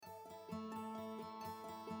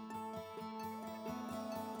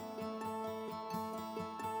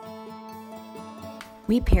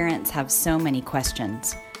We parents have so many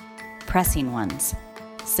questions. Pressing ones,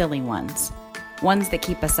 silly ones that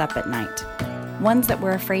keep us up at night, ones that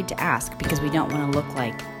we're afraid to ask because we don't want to look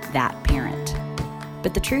like that parent.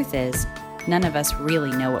 But the truth is, none of us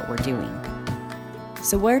really know what we're doing.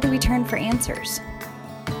 So where do we turn for answers?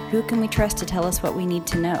 Who can we trust to tell us what we need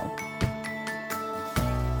to know?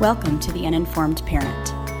 Welcome to the Uninformed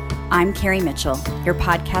Parent. I'm Carrie Mitchell, your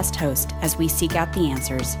podcast host, as we seek out the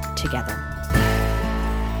answers together.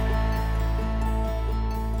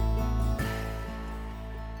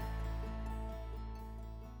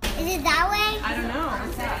 Is it that way? I don't know.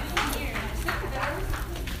 What's that?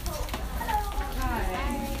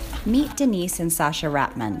 Meet Denise and Sasha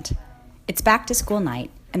Ratmund. It's back to school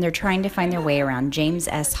night, and they're trying to find their way around James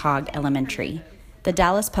S. Hogg Elementary, the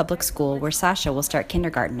Dallas public school where Sasha will start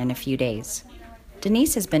kindergarten in a few days.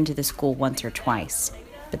 Denise has been to the school once or twice,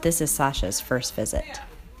 but this is Sasha's first visit.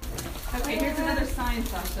 Okay, here's another sign,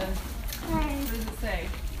 Sasha. What does it say?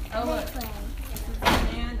 Oh, look.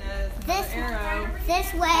 This way. Arrow.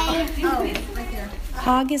 This way. Oh, Right here.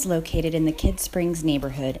 Hogg is located in the Kidd Springs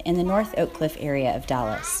neighborhood in the North Oak Cliff area of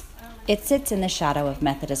Dallas. It sits in the shadow of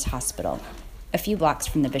Methodist Hospital, a few blocks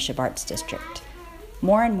from the Bishop Arts District.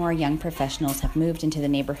 More and more young professionals have moved into the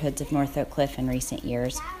neighborhoods of North Oak Cliff in recent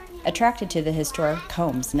years, attracted to the historic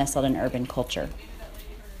homes nestled in urban culture.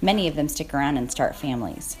 Many of them stick around and start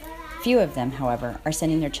families. Few of them, however, are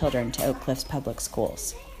sending their children to Oak Cliff's public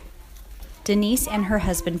schools. Denise and her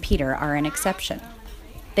husband Peter are an exception.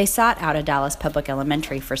 They sought out a Dallas public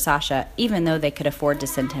elementary for Sasha, even though they could afford to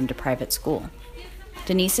send him to private school.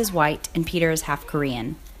 Denise is white and Peter is half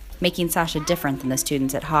Korean, making Sasha different than the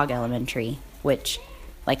students at Hogg Elementary, which,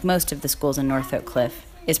 like most of the schools in North Oak Cliff,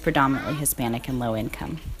 is predominantly Hispanic and low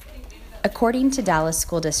income. According to Dallas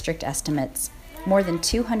School District estimates, more than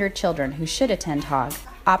 200 children who should attend Hogg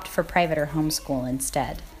opt for private or homeschool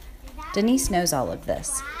instead. Denise knows all of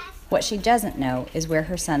this. What she doesn't know is where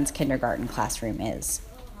her son's kindergarten classroom is.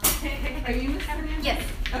 Are you Miss Hernandez? Yes.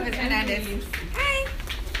 Okay, Miss Hernandez. Hi.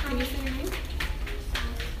 Can you say your name?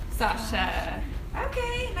 Sasha.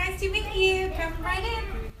 Okay, nice to meet you. Come right in.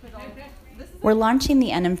 We're launching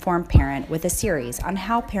the Uninformed Parent with a series on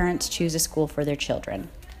how parents choose a school for their children.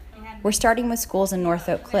 We're starting with schools in North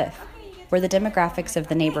Oak Cliff, where the demographics of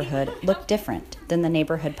the neighborhood look different than the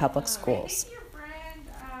neighborhood public schools.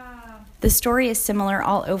 The story is similar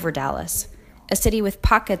all over Dallas, a city with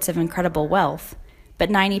pockets of incredible wealth,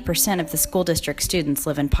 but 90% of the school district students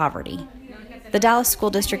live in poverty. The Dallas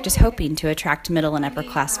School District is hoping to attract middle and upper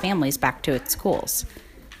class families back to its schools.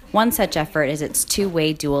 One such effort is its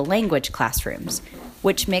two-way dual language classrooms,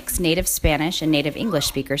 which mix native Spanish and native English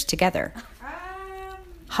speakers together.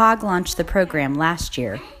 Hogg launched the program last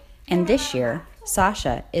year, and this year,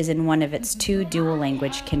 Sasha is in one of its two dual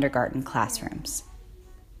language kindergarten classrooms.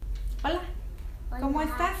 Hola. ¿Cómo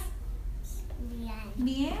estás? Bien.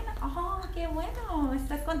 Bien. Oh, qué bueno.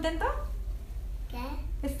 ¿Estás contento? ¿Qué?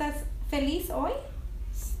 ¿Estás feliz hoy?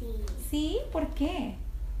 Sí. Sí. ¿Por qué?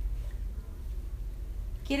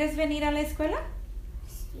 ¿Quieres venir a la escuela?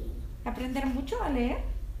 Sí. ¿Aprender mucho a leer?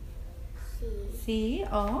 Sí. Sí.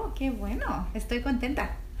 Oh, qué bueno. Estoy contenta.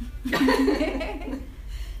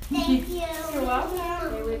 Thank you. You're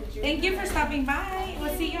welcome. Thank you for stopping by.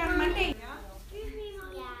 We'll see you on Monday.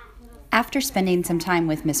 After spending some time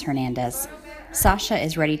with Miss Hernandez, Sasha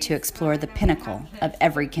is ready to explore the pinnacle of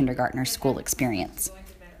every kindergartner's school experience,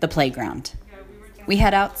 the playground. We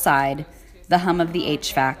head outside, the hum of the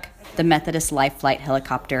HVAC, the Methodist Life Flight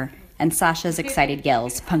helicopter, and Sasha's excited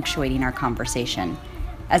yells punctuating our conversation,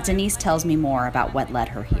 as Denise tells me more about what led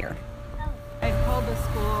her here. I called the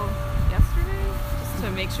school yesterday just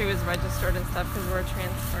to make sure he was registered and stuff because we're a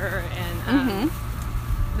transfer. And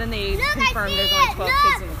then they confirmed there's only 12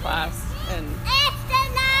 kids in the class. And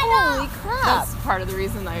Holy crap! that's part of the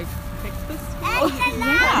reason I picked this school.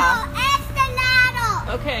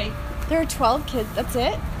 Okay. There are 12 kids, that's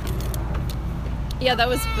it? Yeah, that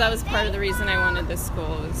was part of the reason I wanted this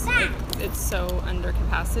school. It's so under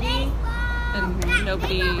capacity, and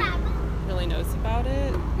nobody really knows about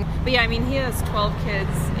it. But yeah, I mean, he has 12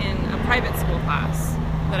 kids in a private school class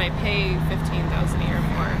that I pay $15,000 a year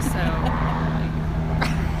for. So,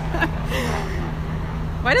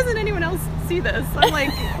 why doesn't anyone else see this? I'm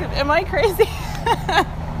like, am I crazy?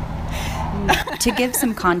 To give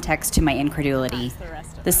some context to my incredulity,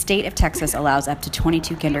 the state of Texas allows up to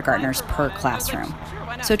 22 kindergartners per classroom.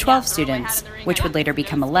 So 12 students, which would later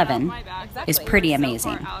become 11, is pretty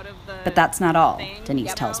amazing. But that's not all,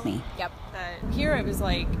 Denise tells me. Here I was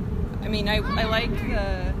like, I mean, I like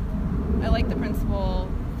the principal.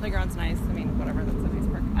 Playground's nice. I mean, whatever, that's a nice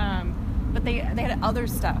park. but they had other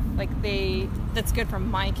stuff that's good for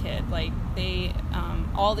my kid. Like they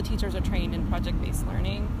all the teachers are trained in project-based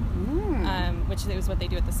learning, which is what they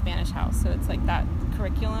do at the Spanish house. So it's like that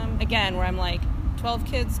curriculum again, where I'm like 12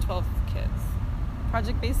 kids,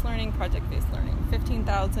 project-based learning,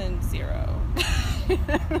 15,000 0.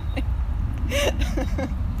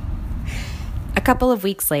 A couple of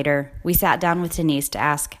weeks later, we sat down with Denise to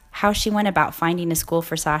ask how she went about finding a school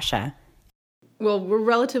for Sasha. Well, we're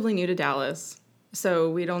relatively new to Dallas, so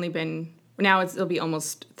we'd only been, now it'll be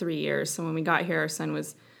almost 3 years. So when we got here, our son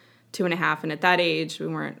was 2.5, and at that age, we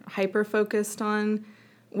weren't hyper-focused on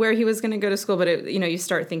where he was going to go to school, but you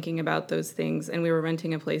start thinking about those things, and we were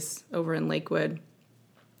renting a place over in Lakewood.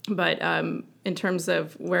 But in terms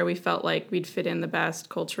of where we felt like we'd fit in the best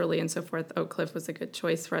culturally and so forth, Oak Cliff was a good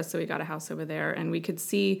choice for us, so we got a house over there, and we could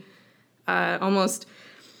see almost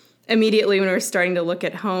immediately when we were starting to look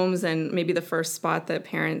at homes, and maybe the first spot that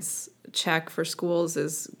parents check for schools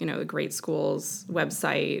is, the great schools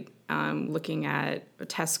website, looking at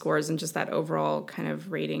test scores and just that overall kind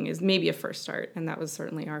of rating is maybe a first start, and that was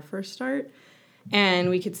certainly our first start. And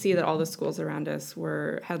we could see that all the schools around us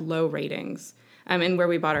had low ratings, and where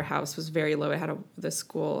we bought our house was very low. The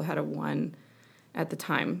school had a 1 at the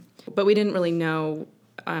time, but we didn't really know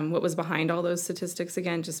what was behind all those statistics.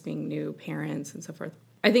 Again, just being new parents and so forth.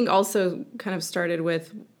 I think also kind of started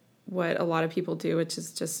with what a lot of people do, which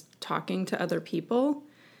is just talking to other people.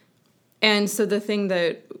 And so the thing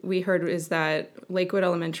that we heard is that Lakewood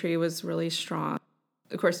Elementary was really strong.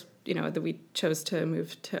 Of course, that we chose to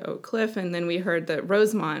move to Oak Cliff, and then we heard that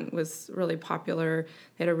Rosemont was really popular.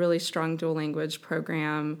 They had a really strong dual language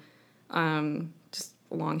program, just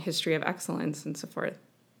a long history of excellence and so forth.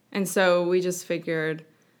 And so we just figured,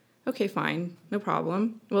 okay, fine, no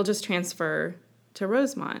problem. We'll just transfer to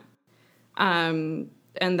Rosemont. And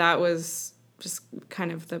that was just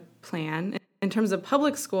kind of the plan. In terms of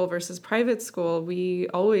public school versus private school, we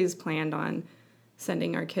always planned on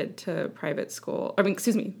sending our kid to public school.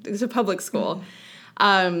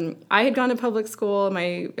 I had gone to public school.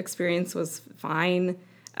 My experience was fine.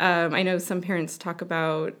 I know some parents talk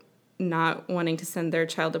about not wanting to send their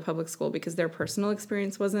child to public school because their personal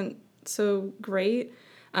experience wasn't so great.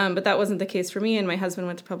 But that wasn't the case for me, and my husband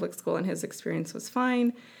went to public school, and his experience was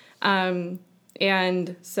fine.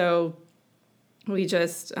 And so we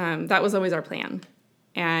just, that was always our plan.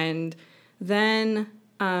 And then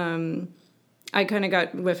I kind of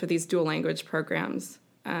got whiff of these dual language programs,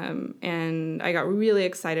 and I got really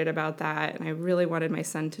excited about that, and I really wanted my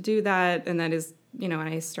son to do that, and that is, and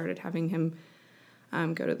I started having him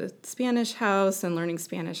go to the Spanish house and learning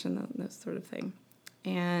Spanish and that sort of thing.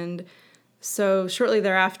 And so shortly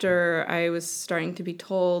thereafter, I was starting to be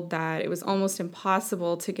told that it was almost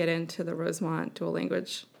impossible to get into the Rosemont dual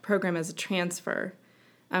language program as a transfer.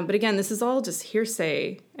 But again, this is all just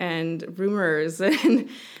hearsay and rumors, and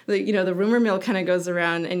the rumor mill kind of goes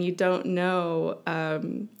around, and you don't know,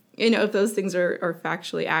 if those things are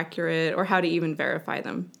factually accurate or how to even verify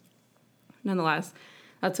them. Nonetheless,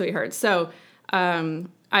 that's what we heard. So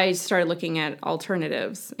I started looking at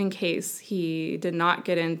alternatives in case he did not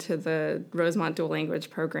get into the Rosemont dual language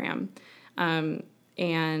program.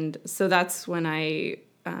 And so that's when I,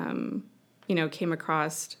 came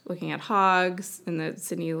across looking at Hogs and the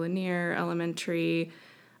Sidney Lanier Elementary.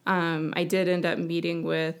 I did end up meeting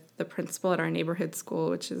with the principal at our neighborhood school,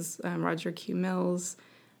 which is Roger Q. Mills.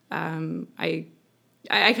 I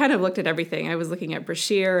kind of looked at everything. I was looking at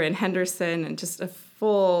Brashear and Henderson and just a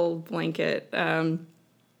full blanket. But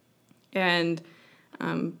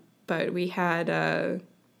we had an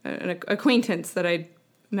acquaintance that I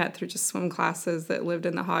met through just swim classes that lived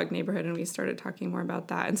in the Hog neighborhood, and we started talking more about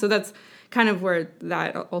that. And so that's kind of where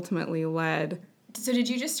that ultimately led. So did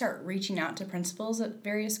you just start reaching out to principals at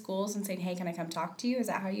various schools and saying, hey, can I come talk to you? Is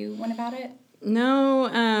that how you went about it? No.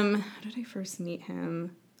 How did I first meet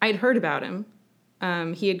him? I'd heard about him.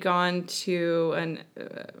 He had gone to an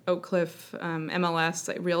Oak Cliff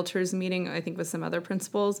MLS realtors meeting, I think with some other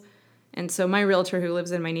principals. And so my realtor who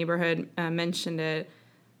lives in my neighborhood mentioned it.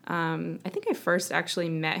 I think I first actually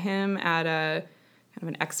met him at a kind of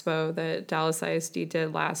an expo that Dallas ISD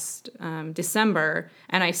did last December,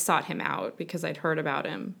 and I sought him out because I'd heard about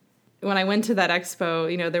him. When I went to that expo,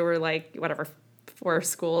 there were 4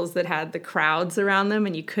 schools that had the crowds around them,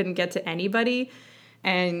 and you couldn't get to anybody.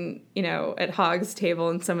 And, at Hog's table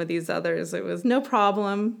and some of these others, it was no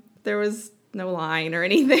problem. There was no line or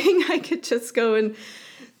anything. I could just go and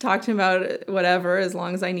talk to him about whatever as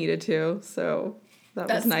long as I needed to. So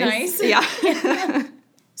that's was nice. Yeah.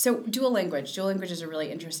 So dual language is a really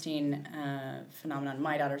interesting phenomenon.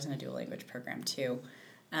 My daughter's in a dual language program too.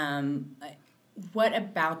 What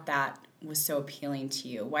about that was so appealing to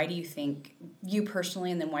you? Why do you think, you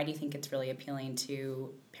personally, and then why do you think it's really appealing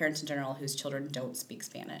to parents in general whose children don't speak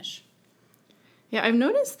Spanish? Yeah, I've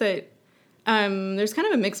noticed that there's kind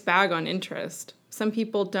of a mixed bag on interest. Some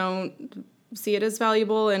people don't see it as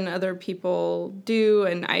valuable and other people do,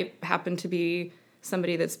 and I happen to be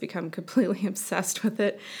somebody that's become completely obsessed with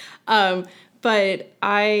it. But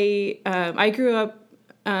I grew up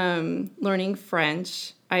learning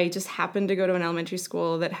French. I just happened to go to an elementary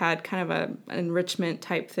school that had kind of an enrichment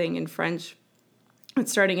type thing in French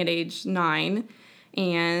starting at age 9.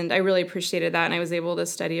 And I really appreciated that. And I was able to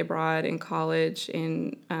study abroad in college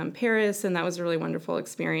in Paris, and that was a really wonderful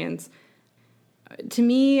experience. To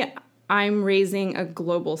me, I'm raising a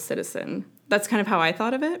global citizen. That's kind of how I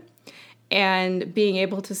thought of it. And being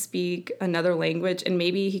able to speak another language, and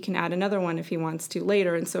maybe he can add another one if he wants to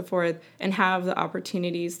later and so forth, and have the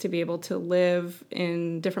opportunities to be able to live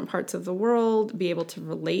in different parts of the world, be able to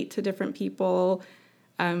relate to different people,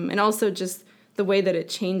 and also just the way that it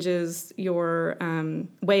changes your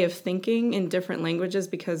way of thinking in different languages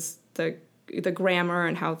because the grammar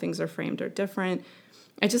and how things are framed are different.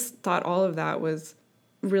 I just thought all of that was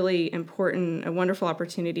really important, a wonderful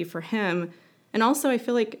opportunity for him. And also I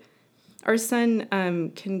feel like our son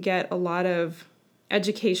can get a lot of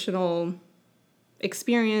educational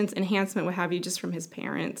experience, enhancement, what have you, just from his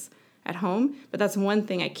parents at home. But that's one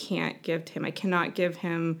thing I can't give to him. I cannot give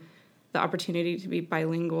him the opportunity to be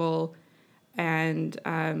bilingual. And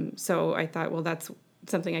so I thought, well, that's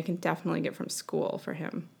something I can definitely get from school for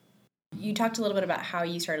him. You talked a little bit about how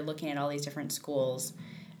you started looking at all these different schools.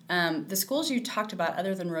 The schools you talked about,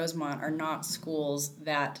 other than Rosemont, are not schools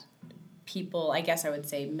that people, I guess I would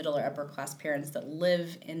say middle or upper class parents that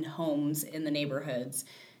live in homes in the neighborhoods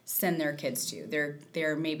send their kids to.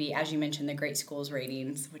 They're maybe, as you mentioned, the great schools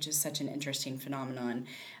ratings, which is such an interesting phenomenon,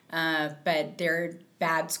 but they're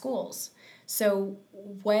bad schools. So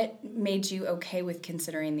what made you okay with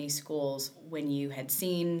considering these schools when you had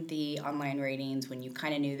seen the online ratings, when you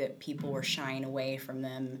kind of knew that people were shying away from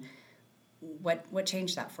them? What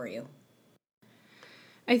changed that for you?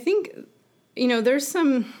 I think, there's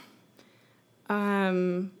some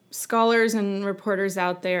scholars and reporters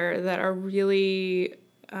out there that are really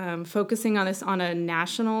focusing on this on a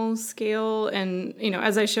national scale. And,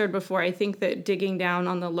 as I shared before, I think that digging down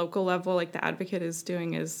on the local level, like the Advocate is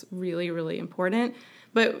doing, is really, really important.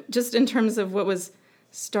 But just in terms of what was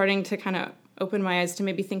starting to kind of open my eyes to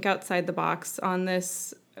maybe think outside the box on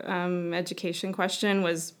this education question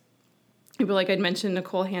was people like I'd mentioned,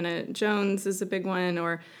 Nicole Hannah-Jones is a big one,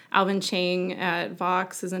 or Alvin Chang at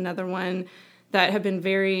Vox is another one that have been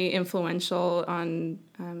very influential on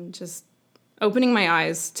just opening my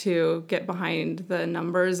eyes to get behind the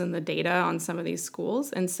numbers and the data on some of these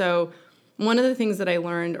schools. And so one of the things that I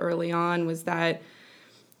learned early on was that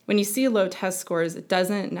when you see low test scores, it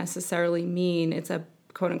doesn't necessarily mean it's a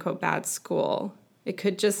quote-unquote bad school. It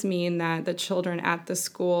could just mean that the children at the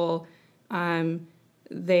school,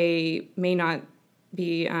 they may not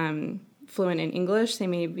be fluent in English. They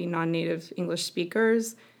may be non-native English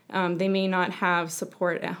speakers. They may not have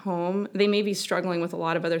support at home. They may be struggling with a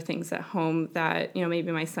lot of other things at home that,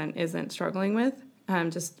 maybe my son isn't struggling with.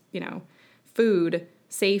 Food,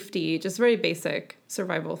 safety, just very basic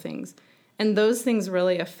survival things. And those things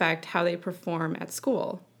really affect how they perform at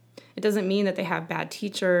school. It doesn't mean that they have bad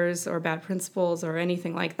teachers or bad principals or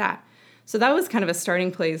anything like that. So that was kind of a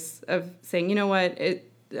starting place of saying, you know what,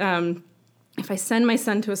 if I send my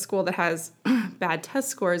son to a school that has bad test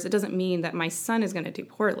scores, it doesn't mean that my son is going to do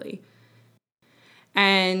poorly.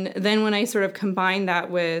 And then when I sort of combined that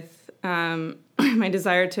with my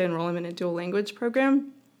desire to enroll him in a dual language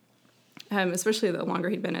program, especially the longer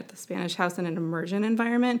he'd been at the Spanish house in an immersion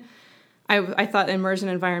environment, I thought immersion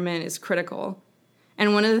environment is critical.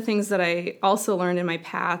 And one of the things that I also learned in my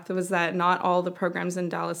path was that not all the programs in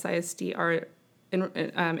Dallas ISD are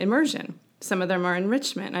immersion. Some of them are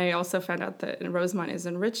enrichment. I also found out that Rosemont is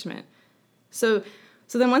enrichment. So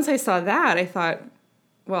then once I saw that, I thought,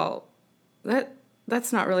 well,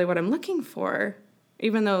 that's not really what I'm looking for,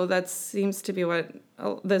 even though that seems to be what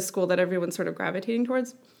the school that everyone's sort of gravitating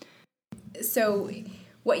towards. So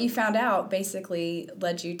what you found out basically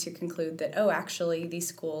led you to conclude that, actually, these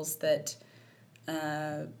schools that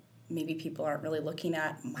maybe people aren't really looking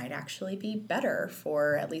at might actually be better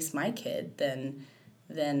for at least my kid than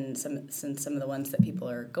some of the ones that people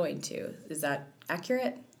are going to. Is that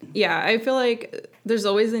accurate? Yeah, I feel like there's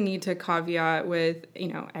always a need to caveat with,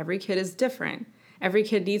 every kid is different. Every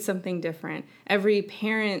kid needs something different. Every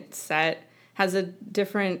parent set has a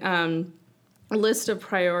different list of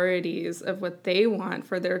priorities of what they want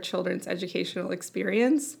for their children's educational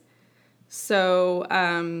experience. So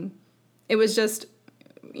it was just,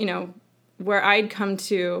 where I'd come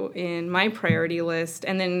to in my priority list,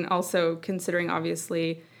 and then also considering,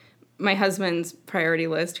 obviously, my husband's priority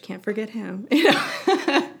list. Can't forget him. He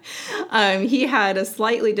had a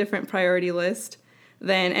slightly different priority list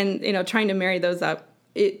than, and trying to marry those up,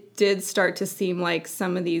 it did start to seem like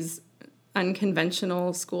some of these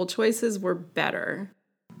unconventional school choices were better.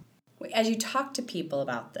 As you talk to people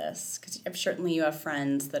about this, because certainly you have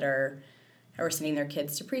friends that are sending their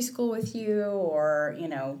kids to preschool with you, or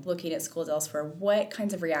looking at schools elsewhere, what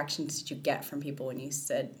kinds of reactions did you get from people when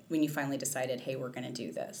you finally decided, hey, we're going to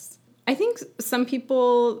do this? I think some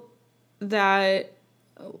people that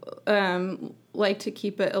like to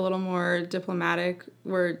keep it a little more diplomatic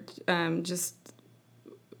were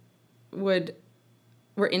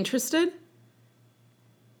interested,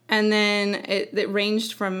 and then it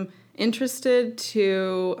ranged from interested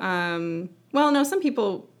to some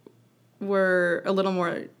people were a little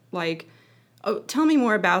more like, oh, tell me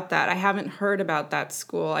more about that. I haven't heard about that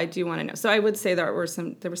school. I do want to know. So I would say there was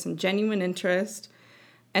some genuine interest,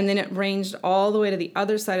 and then it ranged all the way to the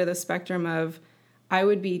other side of the spectrum of, I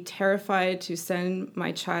would be terrified to send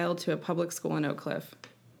my child to a public school in Oak Cliff.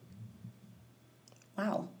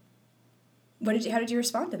 Wow. How did you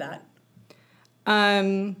respond to that?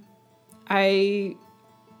 I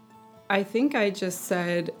think I just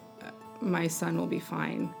said, my son will be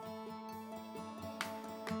fine.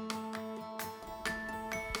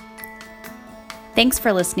 Thanks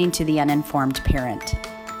for listening to The Uninformed Parent.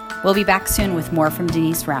 We'll be back soon with more from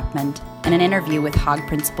Denise Rapmond and an interview with Hogg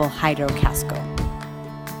Principal Hydro Casco.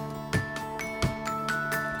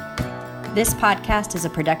 This podcast is a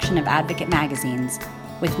production of Advocate Magazines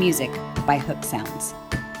with music by Hook Sounds.